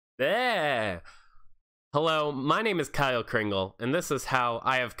Eh. Hello, my name is Kyle Kringle, and this is how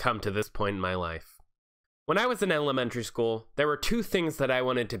I have come to this point in my life. When I was in elementary school, there were two things that I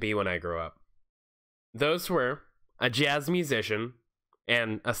wanted to be when I grew up. Those were a jazz musician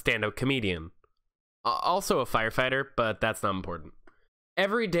and a stand-up comedian. Also a firefighter, but that's not important.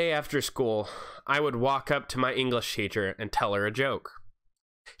 Every day after school, I would walk up to my English teacher and tell her a joke.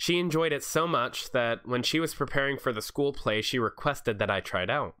 She enjoyed it so much that when she was preparing for the school play, she requested that I try it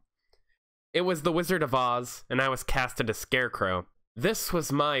out. It was The Wizard of Oz, and I was casted as Scarecrow. This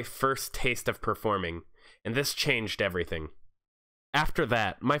was my first taste of performing, and this changed everything. After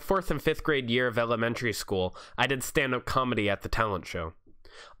that, my 4th and 5th grade year of elementary school, I did stand-up comedy at the talent show.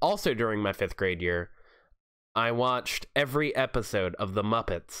 Also during my 5th grade year, I watched every episode of The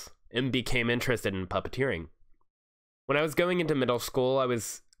Muppets and became interested in puppeteering. When I was going into middle school, I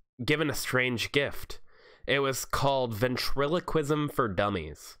was given a strange gift. It was called Ventriloquism for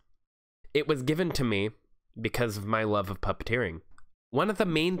Dummies. It was given to me because of my love of puppeteering. One of the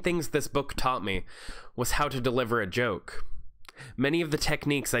main things this book taught me was how to deliver a joke. Many of the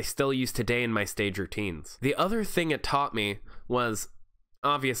techniques I still use today in my stage routines. The other thing it taught me was,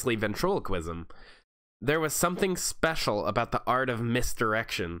 obviously, ventriloquism. There was something special about the art of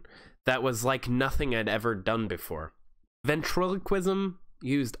misdirection that was like nothing I'd ever done before. Ventriloquism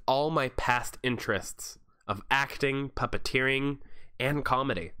used all my past interests of acting, puppeteering, and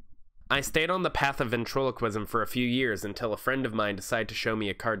comedy. I stayed on the path of ventriloquism for a few years until a friend of mine decided to show me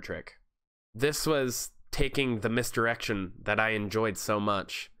a card trick. This was taking the misdirection that I enjoyed so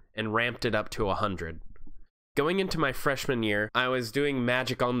much and ramped it up to 100. Going into my freshman year, I was doing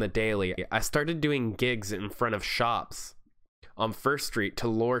magic on the daily. I started doing gigs in front of shops on First Street to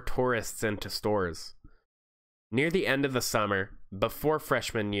lure tourists into stores. Near the end of the summer, before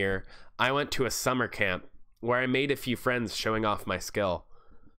freshman year, I went to a summer camp where I made a few friends showing off my skill.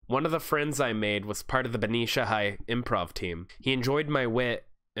 One of the friends I made was part of the Benicia High improv team. He enjoyed my wit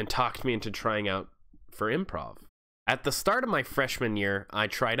and talked me into trying out for improv. At the start of my freshman year, I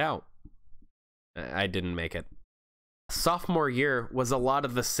tried out. I didn't make it. Sophomore year was a lot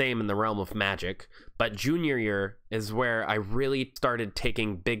of the same in the realm of magic, but junior year is where I really started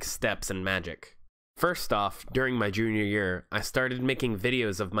taking big steps in magic. First off, during my junior year, I started making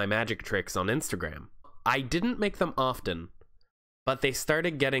videos of my magic tricks on Instagram. I didn't make them often, but they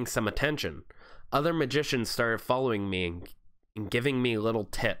started getting some attention. Other magicians started following me and giving me little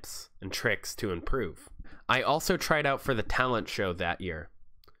tips and tricks to improve. I also tried out for the talent show that year,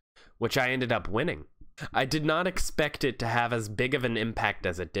 which I ended up winning. I did not expect it to have as big of an impact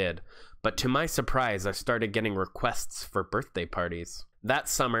as it did, but to my surprise, I started getting requests for birthday parties. That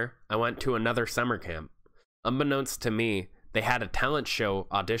summer, I went to another summer camp. Unbeknownst to me, they had a talent show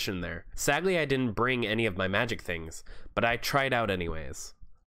audition there. Sadly, I didn't bring any of my magic things, but I tried out anyways.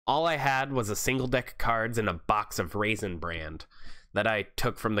 All I had was a single deck of cards and a box of Raisin Bran that I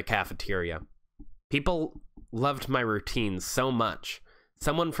took from the cafeteria. People loved my routines so much.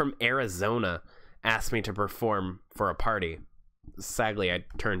 Someone from Arizona asked me to perform for a party. Sadly, I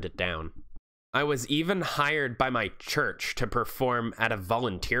turned it down. I was even hired by my church to perform at a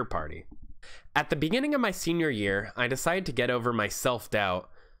volunteer party. At the beginning of my senior year, I decided to get over my self-doubt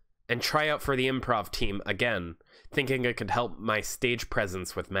and try out for the improv team again, thinking it could help my stage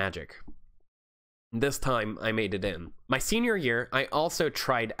presence with magic. This time, I made it in. My senior year, I also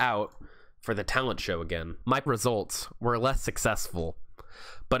tried out for the talent show again. My results were less successful,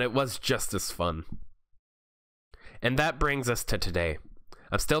 but it was just as fun. And that brings us to today.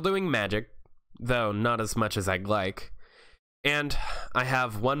 I'm still doing magic, though not as much as I'd like. And I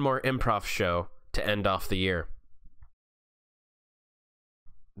have one more improv show to end off the year.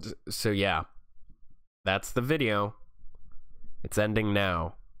 So yeah, that's the video. It's ending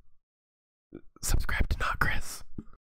now.